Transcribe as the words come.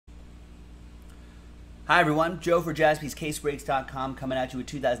Hi everyone, Joe for JaspysCaseBreaks.com coming at you with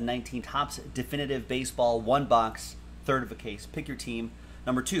 2019 Topps Definitive Baseball 1 box, third of a case. Pick your team.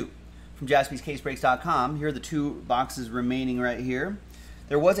 Number 2 from JaspysCaseBreaks.com. Here are the 2 boxes remaining right here.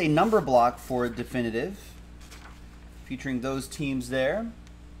 There was a number block for Definitive featuring those teams there.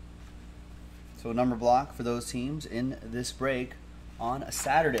 So a number block for those teams in this break on a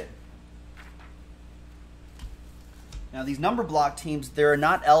Saturday. Now these number block teams, they're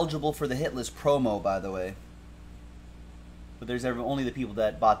not eligible for the hit list promo, by the way. But there's only the people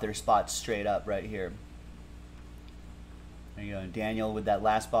that bought their spots straight up right here. There you go, Daniel with that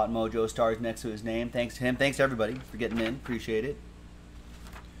last spot mojo stars next to his name. Thanks to him. Thanks to everybody for getting in. Appreciate it.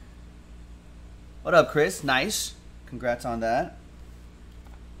 What up, Chris? Nice. Congrats on that.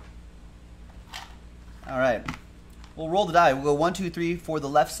 All right. We'll roll the die. We'll go 1, 2, 3 for the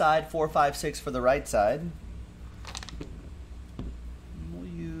left side, 4, 5, 6 for the right side. We'll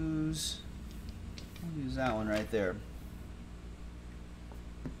use that one right there.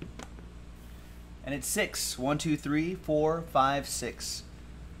 And it's 6. 1, 2, 3, 4, 5, 6.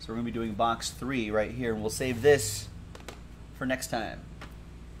 So we're going to be doing box 3 right here. And we'll save this for next time.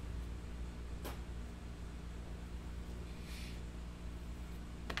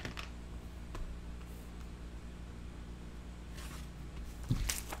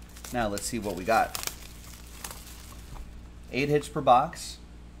 Now let's see what we got. 8 hits per box.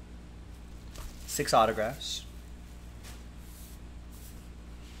 6 autographs.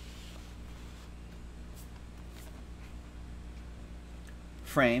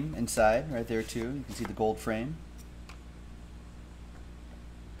 Frame inside right there too. You can see the gold frame.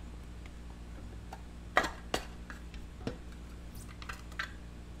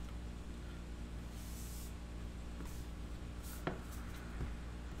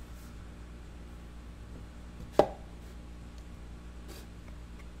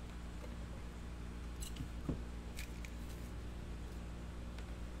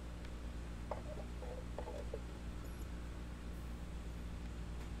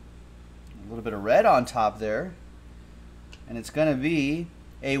 A little bit of red on top there. And it's going to be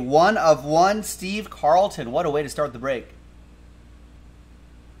a 1 of 1 Steve Carlton. What a way to start the break.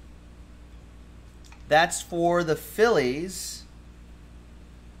 That's for the Phillies.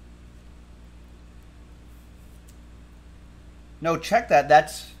 No, check that.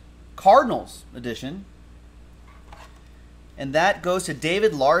 That's Cardinals edition. And that goes to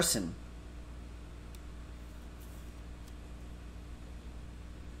David Larson.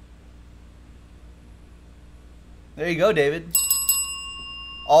 There you go, David.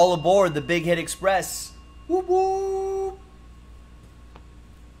 All aboard the Big Hit Express. Whoop, whoop.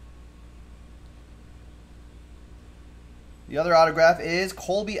 The other autograph is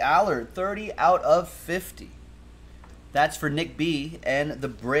Colby Allard, 30 out of 50. That's for Nick B and the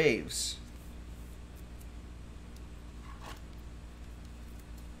Braves.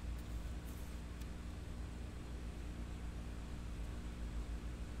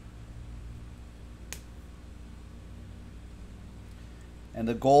 And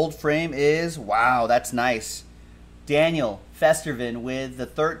the gold frame is, wow, that's nice. Daniel Festervin with the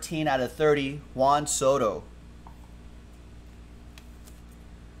 13 out of 30, Juan Soto.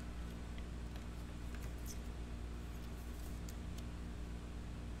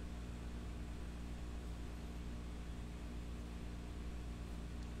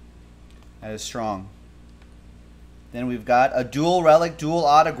 That is strong. Then we've got a dual relic, dual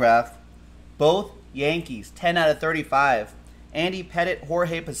autograph. Both Yankees, 10 out of 35. Andy Pettitte,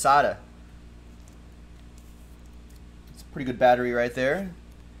 Jorge Posada. It's a pretty good battery right there.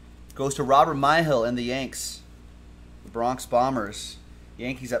 Goes to Robert Myhill and the Yanks. The Bronx Bombers.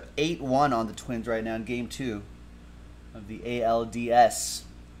 Yankees up 8-1 on the Twins right now in Game 2 of the ALDS.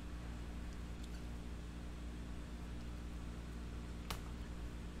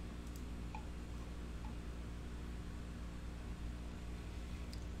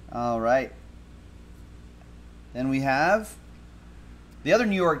 All right. Then we have the other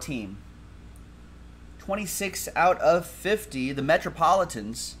New York team, 26 out of 50, the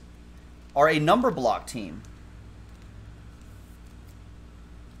Metropolitans, are a number block team.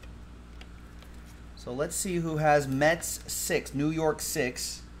 So let's see who has Mets 6, New York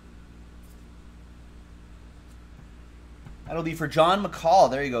 6. That'll be for John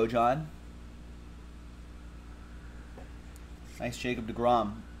McCall. There you go, John. Nice Jacob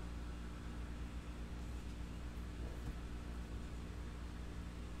deGrom.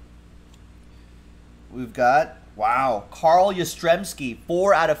 We've got, wow, Carl Yastrzemski,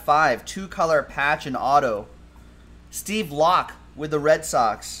 4 out of 5, 2-color patch and auto. Steve Locke with the Red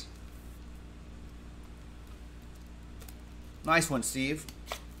Sox. Nice one, Steve.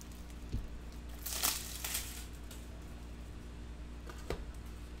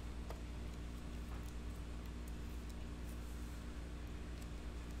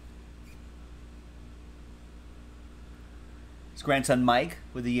 His grandson Mike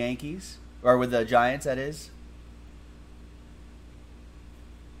with the Yankees, or with the Giants, that is.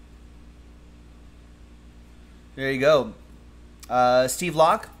 There you go. Steve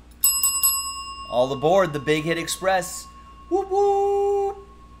Locke. All aboard the Big Hit Express. Whoop whoop.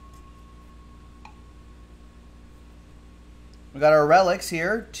 We got our relics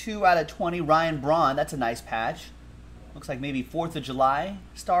here. 2 out of 20 Ryan Braun. That's a nice patch. Looks like maybe 4th of July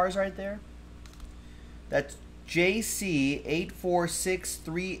stars right there. That's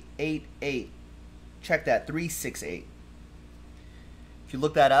JC846388. Check that, 368. If you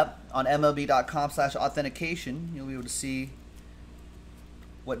look that up on MLB.com/authentication, you'll be able to see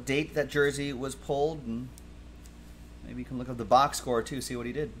what date that jersey was pulled, and maybe you can look up the box score too, see what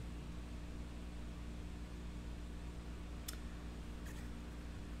he did.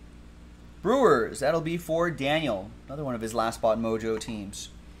 Brewers, that'll be for Daniel, another one of his last spot mojo teams.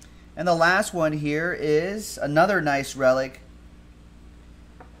 And the last one here is another nice relic.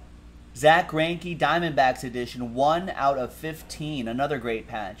 Zach Greinke Diamondbacks edition, 1 out of 15. Another great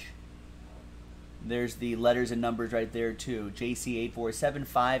patch. There's the letters and numbers right there too.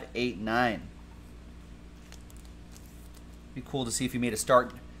 JC847589. Be cool to see if he made a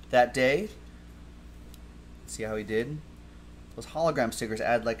start that day. See how he did. Those hologram stickers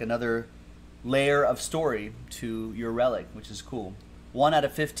add like another layer of story to your relic, which is cool. 1 out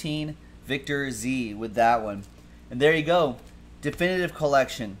of 15, Victor Z with that one. And there you go. Definitive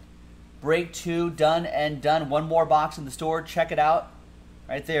collection. Break 2, done and done. One more box in the store. Check it out.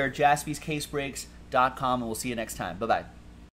 Right there, jaspyscasebreaks.com, and we'll see you next time. Bye-bye.